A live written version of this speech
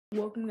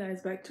Welcome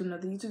guys back to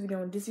another YouTube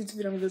video. In this YouTube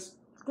video, I'm just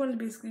going to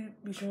basically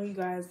be showing you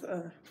guys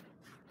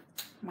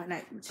my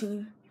night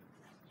routine.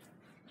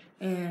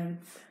 And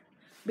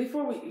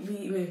before we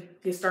even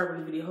get started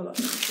with the video, hold on.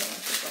 Make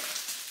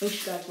sure you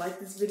guys like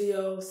this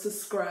video,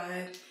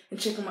 subscribe, and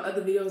check out my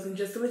other videos. And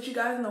just to let you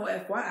guys know,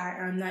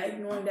 FYI, I'm not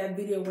ignoring that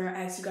video where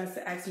I asked you guys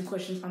to ask some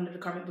questions under the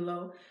comment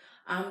below.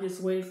 I'm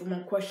just waiting for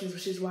more questions,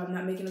 which is why I'm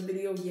not making a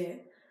video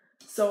yet.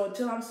 So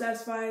until I'm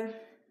satisfied,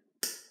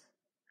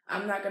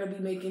 I'm not going to be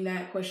making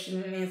that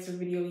question and answer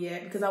video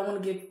yet because I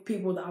want to give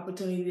people the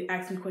opportunity to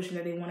ask me questions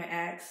that they want to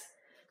ask.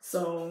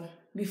 So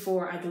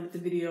before I delete the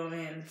video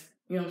and,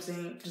 you know what I'm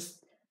saying, just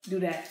do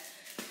that.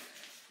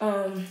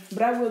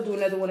 But I will do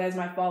another one as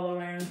my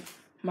followings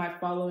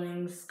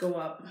go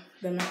up.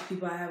 The amount of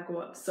people I have go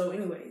up. So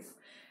anyways,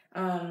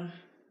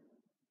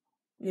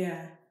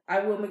 yeah, I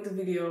will make the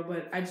video,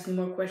 but I just need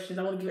more questions.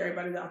 I want to give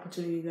everybody the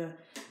opportunity to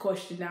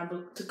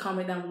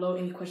comment down below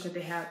any questions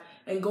they have.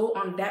 And go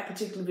on that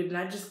particular video,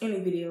 not just any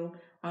video,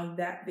 on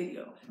that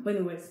video. But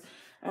anyways,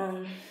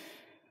 I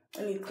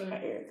need to clean my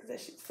hair because that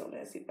shit's so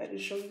messy. If I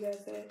just show you guys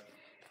that.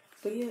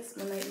 But yes,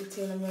 my night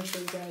routine, I'm going to show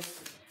you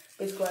guys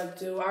basically what I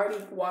do. I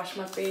already washed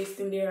my face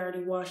in there. I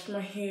already washed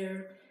my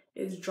hair.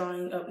 It's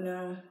drying up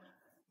now.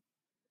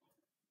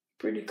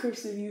 Pretty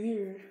cursive you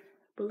here.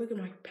 But look at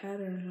my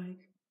pattern, like.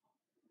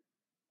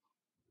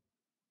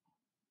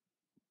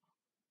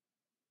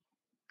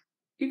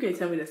 You can't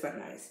tell me that's not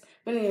nice.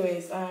 But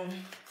anyways,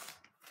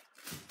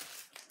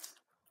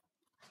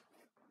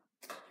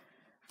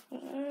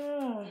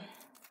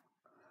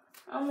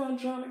 I'm not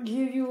trying to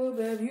give you a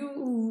bad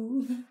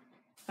view.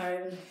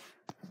 Alright.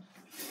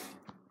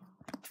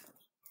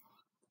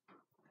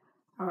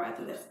 Alright, I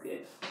think that's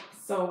good.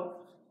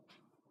 So,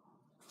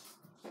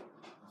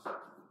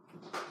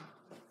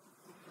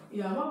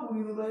 yeah, my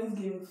booty looks like it's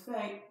getting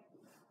fat.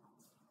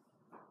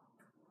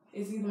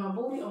 It's either my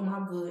booty or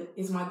my good.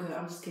 It's my good.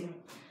 I'm just kidding.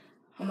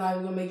 I'm not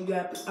even gonna make you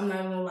happy. I'm not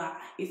even gonna lie.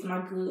 It's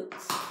my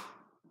goods.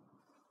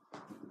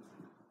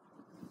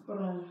 But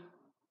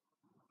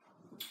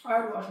I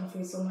already washed my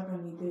face, so I'm not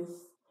gonna need this.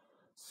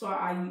 So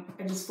I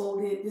just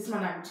fold it. This is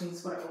my night routine. This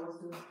is what I always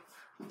do.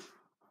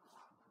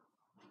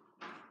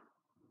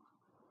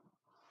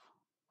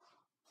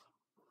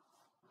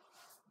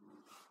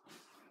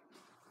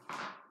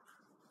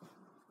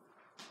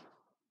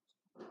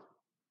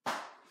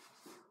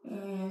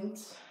 And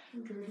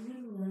I'm dirty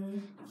in the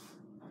room.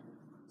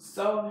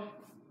 So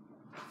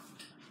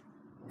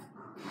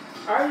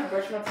I already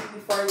brushed my teeth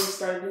before I even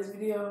started this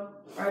video.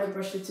 I already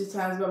brushed it 2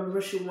 times, but I'm gonna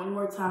brush it 1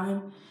 more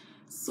time.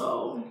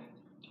 So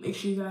make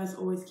sure you guys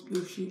always keep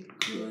your shit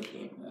good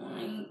and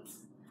white.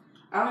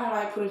 I don't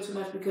like putting too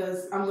much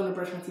because I'm gonna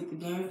brush my teeth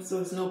again. So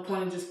there's no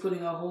point in just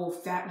putting a whole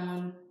fat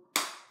one.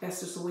 That's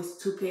just a waste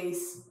of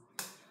toothpaste.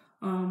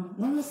 What am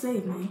I gonna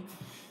say, man?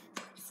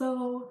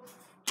 So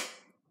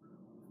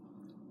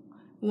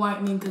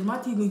whitening, because my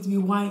teeth need to be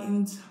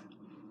whitened.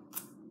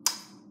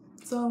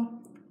 So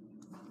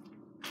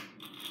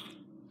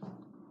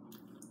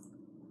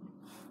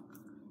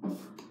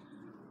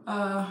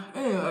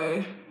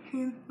anyway,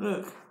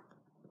 look.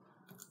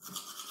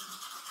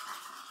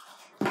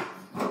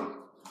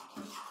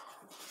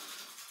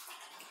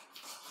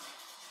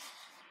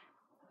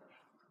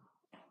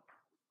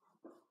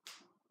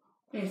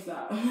 Hey,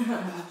 stop.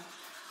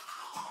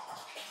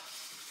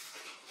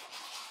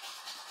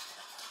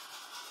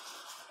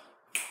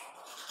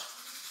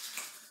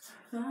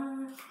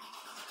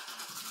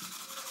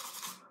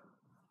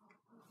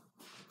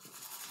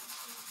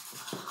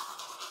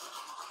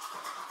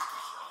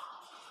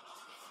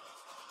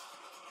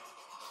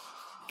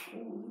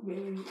 Oh,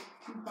 baby,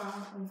 too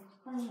powerful.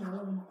 I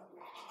know.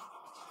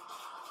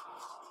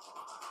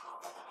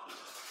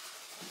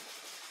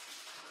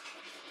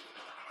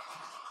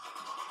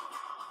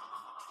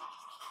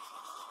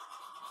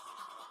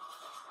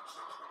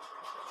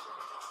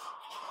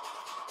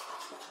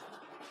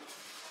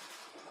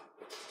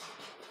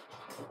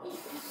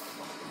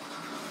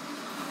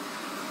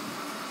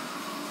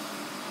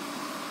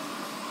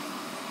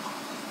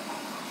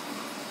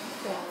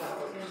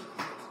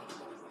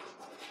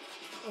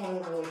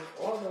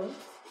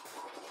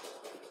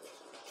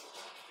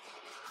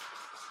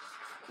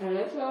 And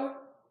let's go.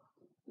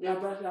 Y'all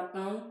brush your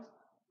thumb.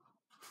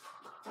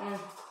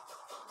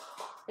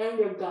 And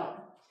you're done.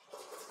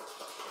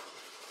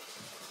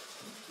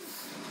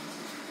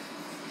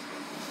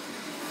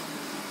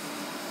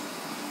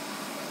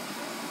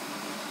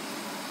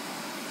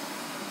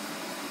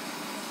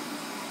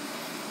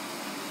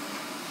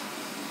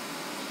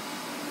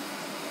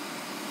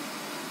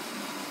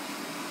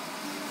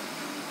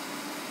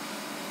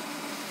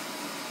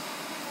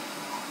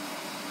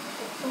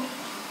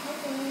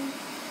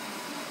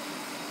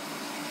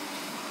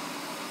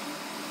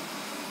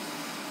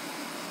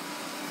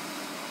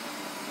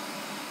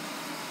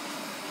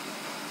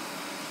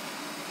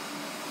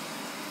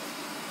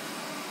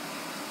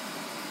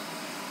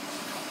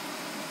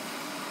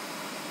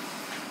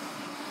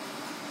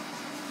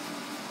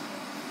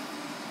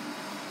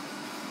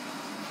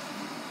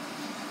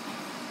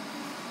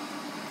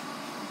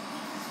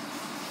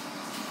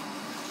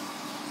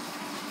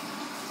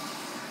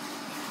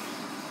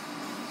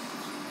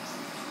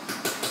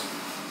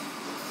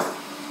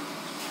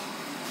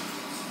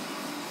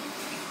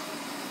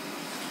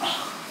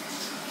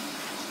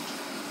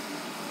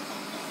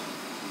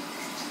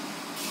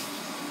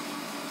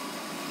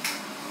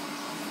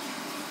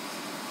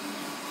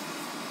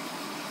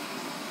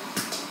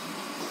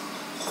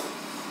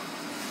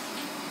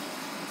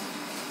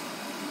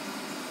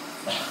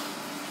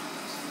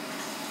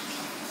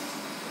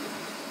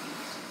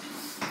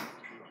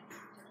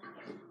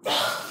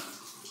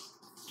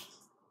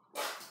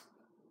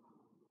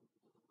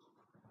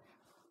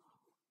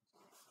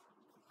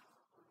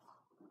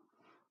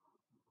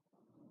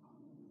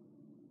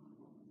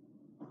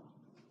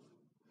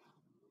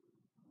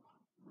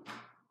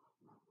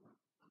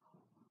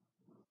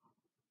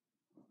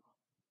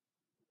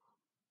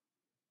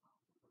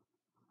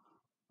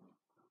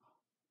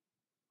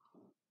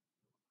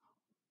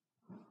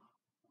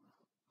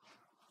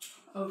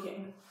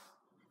 Okay,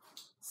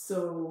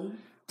 so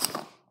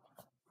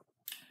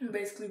I'm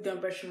basically done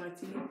brushing my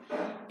teeth,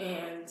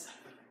 and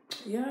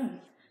yeah,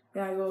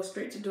 then I go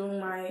straight to doing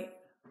my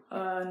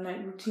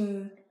night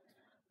routine,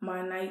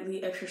 my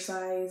nightly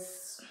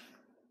exercise,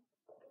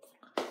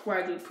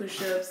 where I do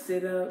push-ups,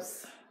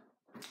 sit-ups,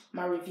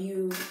 my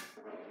review,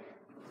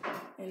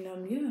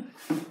 and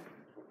yeah,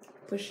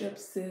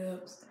 push-ups,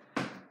 sit-ups,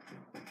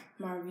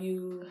 my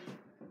review,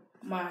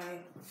 my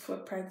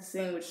foot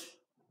practicing, which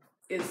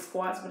is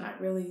squats, but not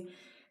really,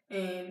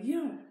 and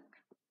yeah.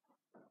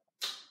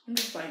 I'm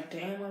just like,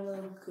 damn, I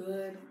look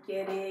good.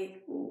 Get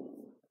it? Ooh.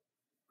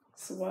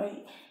 It's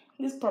white.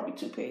 This is probably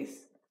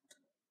toothpaste.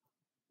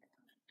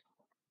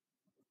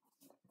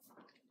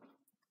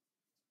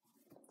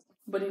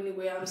 But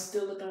anyway, I'm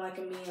still looking like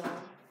a meal.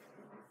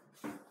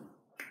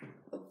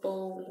 A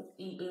bowl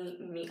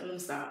eating me. I'm gonna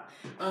stop.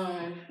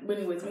 But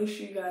anyways, make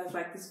sure you guys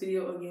like this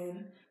video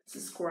again.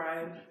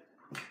 Subscribe.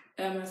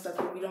 And I'm gonna stop.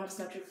 If you don't have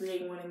Snapchat,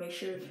 create one, and make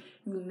sure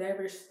you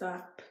never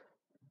stop.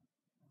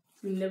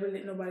 You never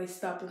let nobody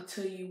stop and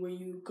tell you where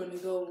you're gonna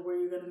go, where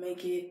you're gonna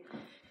make it.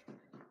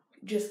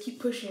 Just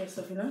keep pushing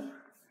yourself, you know?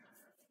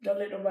 Don't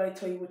let nobody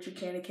tell you what you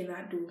can and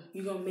cannot do.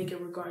 You're gonna make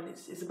it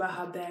regardless. It's about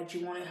how bad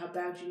you want it, how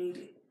bad you need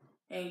it.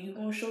 And you're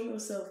gonna show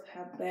yourself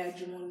how bad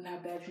you want it and how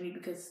bad you need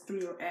it, because it's through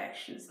your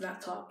actions,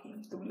 not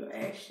talking, through your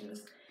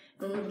actions.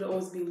 Remember to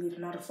always be a leader,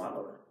 not a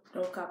follower.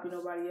 Don't copy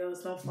nobody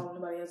else, don't follow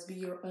nobody else. Be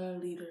your own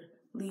leader.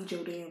 Lead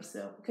your damn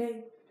self,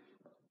 okay?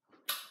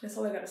 That's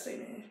all I gotta say,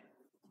 man.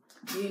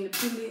 Be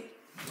independent.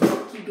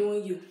 Keep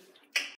doing you.